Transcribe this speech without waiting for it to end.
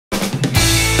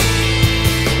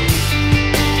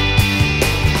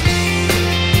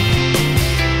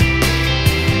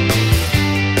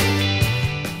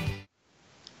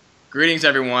Greetings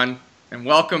everyone, and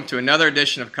welcome to another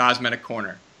edition of Cosmetic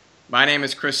Corner. My name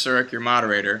is Chris Surek, your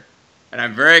moderator, and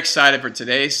I'm very excited for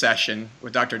today's session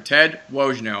with Dr. Ted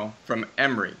Wojno from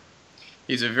Emory.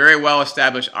 He's a very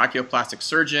well-established oculoplastic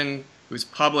surgeon who's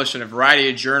published in a variety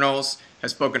of journals,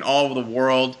 has spoken all over the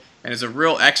world, and is a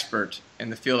real expert in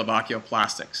the field of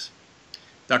oculoplastics.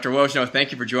 Dr. Wojno,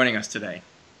 thank you for joining us today.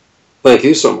 Thank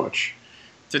you so much.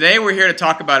 Today we're here to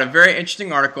talk about a very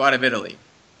interesting article out of Italy.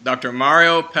 Dr.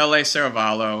 Mario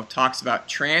Pelle-Ceravolo talks about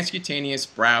transcutaneous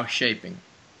brow shaping.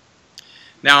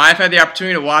 Now, I've had the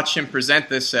opportunity to watch him present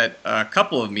this at a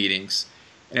couple of meetings,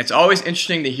 and it's always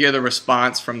interesting to hear the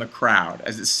response from the crowd,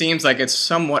 as it seems like it's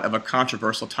somewhat of a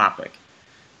controversial topic.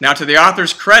 Now, to the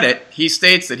author's credit, he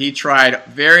states that he tried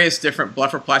various different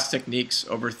blepharoplasty techniques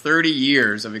over 30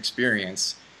 years of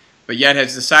experience, but yet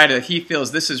has decided that he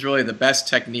feels this is really the best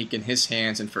technique in his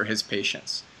hands and for his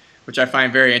patients, which I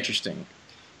find very interesting.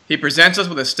 He presents us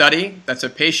with a study that's a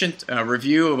patient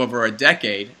review of over a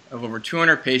decade of over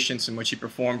 200 patients in which he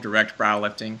performed direct brow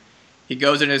lifting. He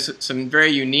goes into some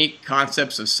very unique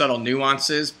concepts of subtle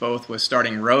nuances, both with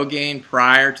starting Rogaine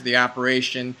prior to the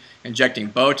operation, injecting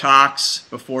Botox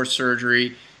before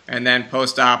surgery, and then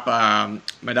post-op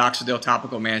minoxidil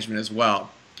topical management as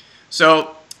well.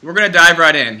 So we're going to dive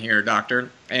right in here,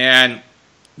 doctor. And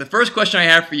the first question I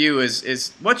have for you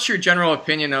is what's your general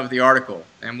opinion of the article,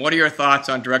 and what are your thoughts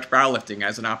on direct brow lifting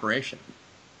as an operation?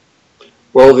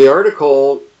 Well, the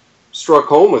article struck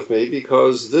home with me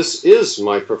because this is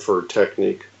my preferred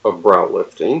technique of brow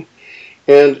lifting,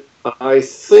 and I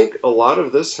think a lot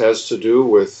of this has to do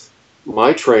with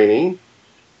my training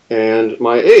and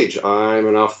my age. I'm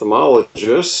an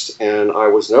ophthalmologist, and I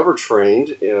was never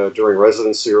trained during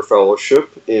residency or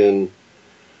fellowship in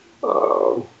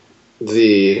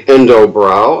the endo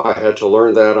brow. I had to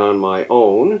learn that on my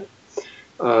own.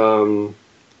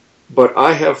 But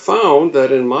I have found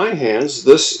that in my hands,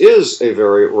 this is a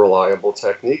very reliable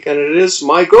technique, and it is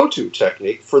my go-to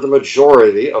technique for the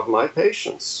majority of my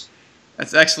patients.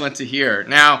 That's excellent to hear.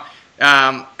 Now,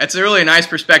 it's a really nice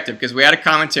perspective because we had a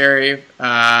commentary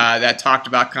that talked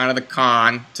about kind of the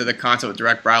con to the concept of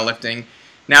direct brow lifting.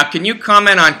 Now, can you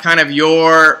comment on kind of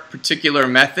your particular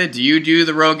method? Do you do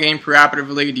the Rogaine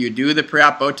preoperatively? Do you do the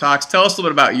pre-op Botox? Tell us a little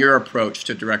bit about your approach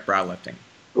to direct brow lifting.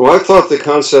 Well, I thought the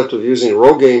concept of using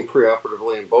Rogaine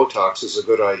preoperatively and Botox is a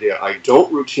good idea. I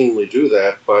don't routinely do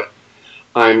that, but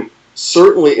I'm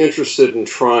certainly interested in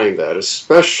trying that,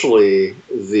 especially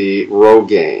the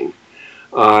Rogaine.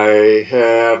 I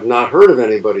have not heard of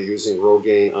anybody using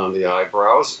Rogaine on the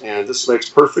eyebrows, and this makes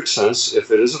perfect sense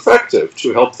if it is effective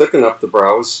to help thicken up the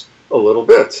brows a little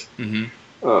bit. Mm-hmm.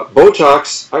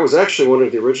 Botox, I was actually one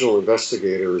of the original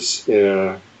investigators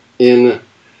in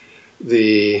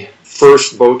the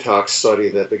first Botox study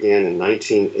that began in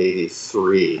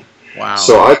 1983. Wow.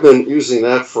 So I've been using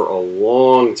that for a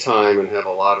long time and have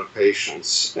a lot of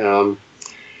patients. And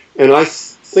I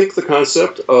think the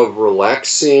concept of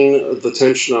relaxing the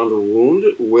tension on the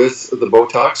wound with the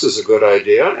Botox is a good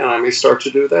idea, and I may start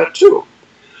to do that too.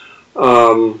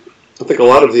 I think a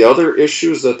lot of the other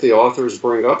issues that the authors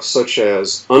bring up, such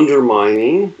as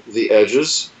undermining the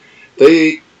edges,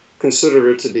 they consider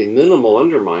it to be minimal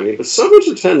undermining, but 7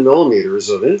 to 10 millimeters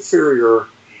of inferior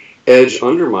edge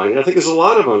undermining, I think, is a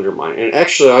lot of undermining. And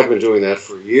actually, I've been doing that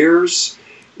for years,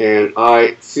 and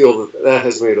I feel that that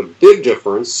has made a big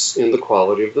difference in the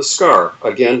quality of the scar.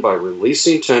 Again, by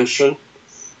releasing tension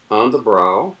on the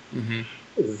brow,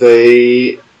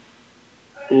 they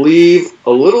leave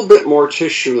a little bit more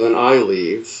tissue than I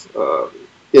leave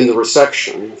in the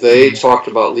resection. They talked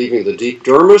about leaving the deep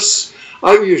dermis.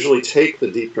 I usually take the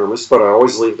deep dermis, but I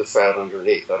always leave the fat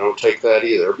underneath. I don't take that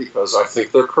either because I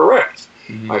think they're correct.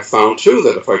 I found, too,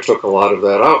 that if I took a lot of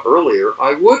that out earlier,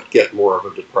 I would get more of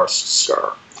a depressed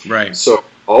scar. Right. So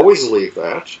always leave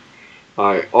that.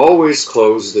 I always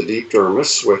close the deep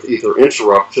dermis with either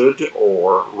interrupted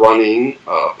or running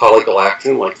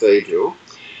polygalactin like they do.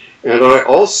 And I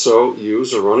also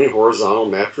use a running horizontal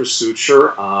mattress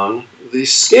suture on the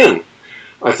skin.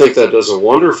 I think that does a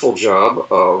wonderful job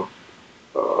of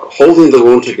holding the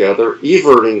wound together,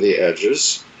 everting the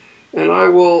edges, and I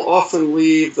will often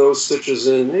leave those stitches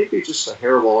in maybe just a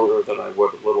hair longer than I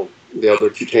would the other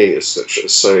cutaneous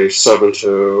stitches, say 7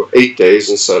 to 8 days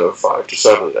instead of 5 to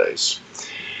 7 days.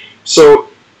 So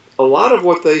a lot of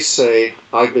what they say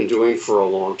I've been doing for a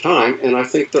long time, and I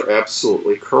think they're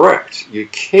absolutely correct. You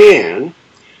can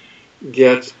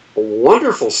get a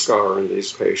wonderful scar in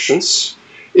these patients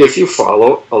if you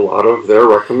follow a lot of their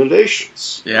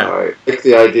recommendations. Yeah. I like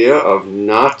the idea of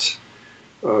not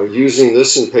using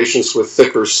this in patients with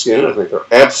thicker skin. I think they're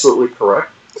absolutely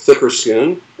correct. thicker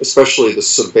skin, especially the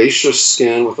sebaceous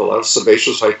skin with a lot of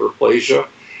sebaceous hyperplasia,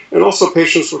 and also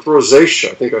patients with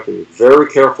rosacea. I think I have to be very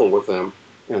careful with them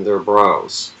and their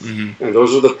brows. Mm-hmm. And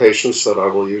those are the patients that I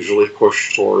will usually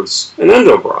push towards an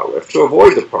endobrow lift to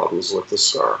avoid the problems with the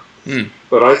scar.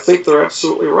 But I think they're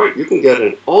absolutely right. You can get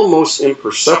an almost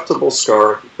imperceptible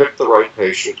scar if you pick the right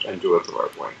patient and do it the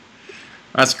right way.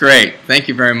 That's great. Thank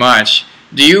you very much.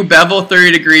 Do you bevel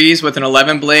 30 degrees with an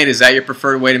 11 blade? Is that your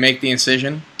preferred way to make the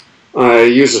incision? I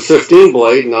use a 15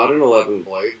 blade, not an 11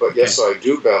 blade, but yes, I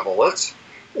do bevel it.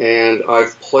 And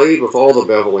I've played with all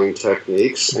the beveling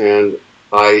techniques, and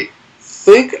I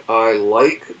think I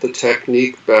like the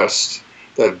technique best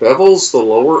that bevels the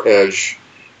lower edge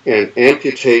and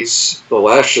amputates the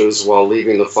lashes while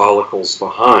leaving the follicles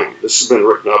behind. This has been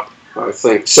written up, I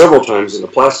think, several times in the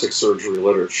plastic surgery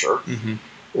literature. Mm-hmm.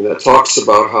 And that talks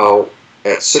about how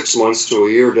at 6 months to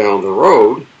a year down the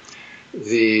road,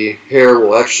 the hair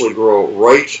will actually grow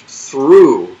right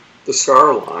through the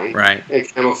scar line and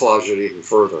camouflage it even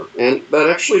further. And that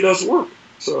actually does work.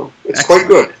 So it's quite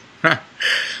good.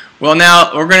 Well,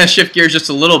 now we're going to shift gears just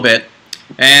a little bit.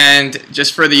 And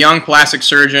just for the young plastic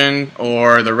surgeon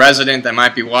or the resident that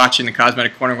might be watching the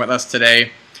Cosmetic Corner with us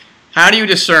today, how do you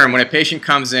discern when a patient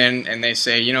comes in and they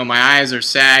say, you know, my eyes are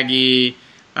saggy,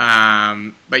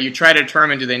 but you try to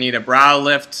determine, do they need a brow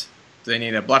lift, do they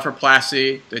need a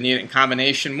blepharoplasty, do they need it in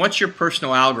combination? What's your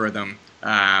personal algorithm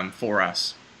for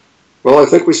us? Well, I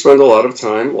think we spend a lot of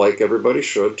time, like everybody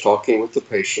should, talking with the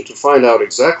patient to find out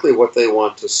exactly what they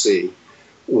want to see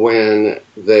when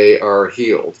they are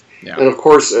healed. Yeah. And of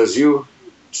course, as you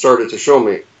started to show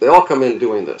me, they all come in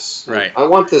doing this. Right. I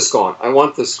want this gone. I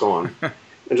want this gone.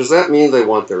 And does that mean they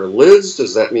want their lids?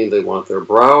 Does that mean they want their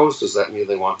brows? Does that mean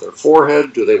they want their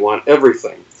forehead? Do they want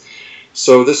everything?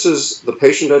 So this is the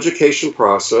patient education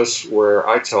process where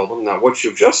I tell them, now what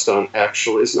you've just done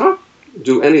actually is not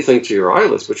do anything to your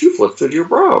eyelids, but you've lifted your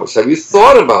brows. Have you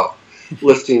thought about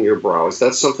lifting your brows?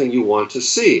 That's something you want to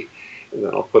see. And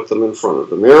then I'll put them in front of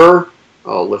the mirror.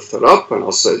 I'll lift it up and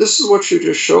I'll say, this is what you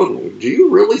just showed me. Do you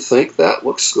really think that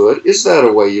looks good? Is that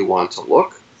a way you want to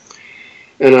look?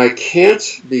 And I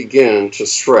can't begin to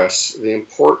stress the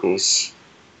importance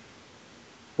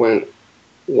when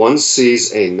one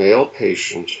sees a male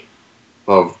patient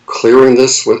of clearing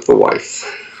this with the wife.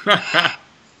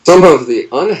 Some of the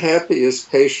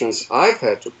unhappiest patients I've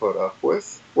had to put up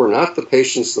with were not the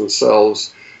patients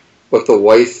themselves, but the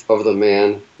wife of the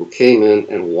man who came in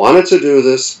and wanted to do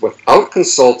this without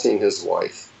consulting his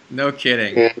wife. No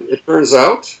kidding. And it turns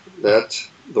out that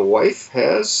the wife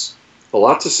has a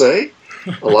lot to say,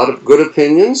 a lot of good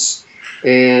opinions,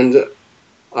 and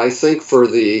I think for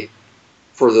the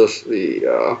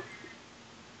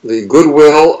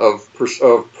goodwill of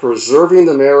preserving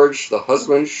the marriage, the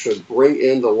husband should bring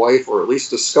in the wife, or at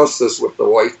least discuss this with the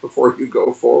wife before you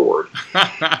go forward.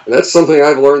 And that's something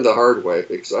I've learned the hard way,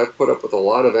 because I've put up with a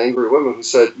lot of angry women who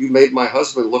said, you made my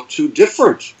husband look too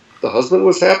different. The husband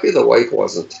was happy, the wife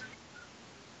wasn't.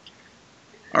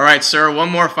 All right, sir, one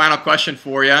more final question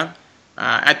for you.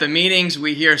 At the meetings,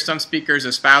 we hear some speakers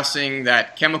espousing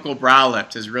that chemical brow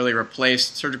lift has really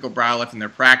replaced surgical brow lift in their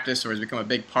practice, or has become a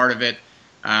big part of it.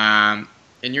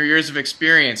 In your years of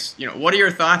experience, what are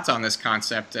your thoughts on this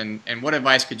concept, and what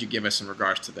advice could you give us in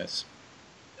regards to this?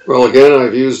 Well, again,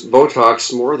 I've used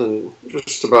Botox more than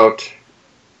just about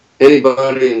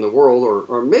anybody in the world,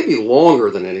 or maybe longer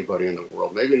than anybody in the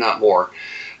world, maybe not more.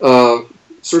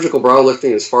 Surgical brow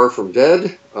lifting is far from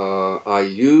dead. I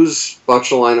use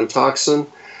botulinum toxin,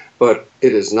 but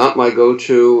it is not my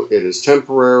go-to. It is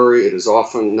temporary. It is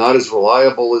often not as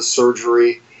reliable as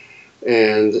surgery,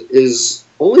 and is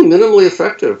only minimally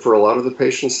effective for a lot of the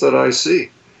patients that I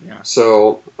see. Yeah.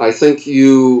 So I think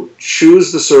you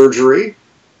choose the surgery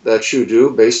that you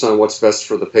do based on what's best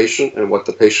for the patient and what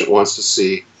the patient wants to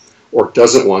see or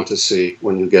doesn't want to see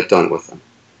when you get done with them.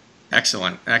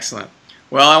 Excellent, excellent.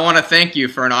 Well, I want to thank you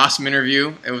for an awesome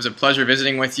interview. It was a pleasure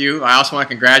visiting with you. I also want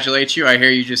to congratulate you. I hear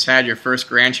you just had your first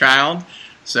grandchild,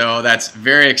 so that's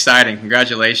very exciting.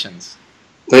 Congratulations.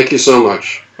 Thank you so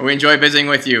much. We enjoy visiting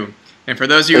with you. And for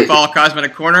those of you who follow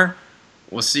Cosmetic Corner,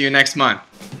 we'll see you next month.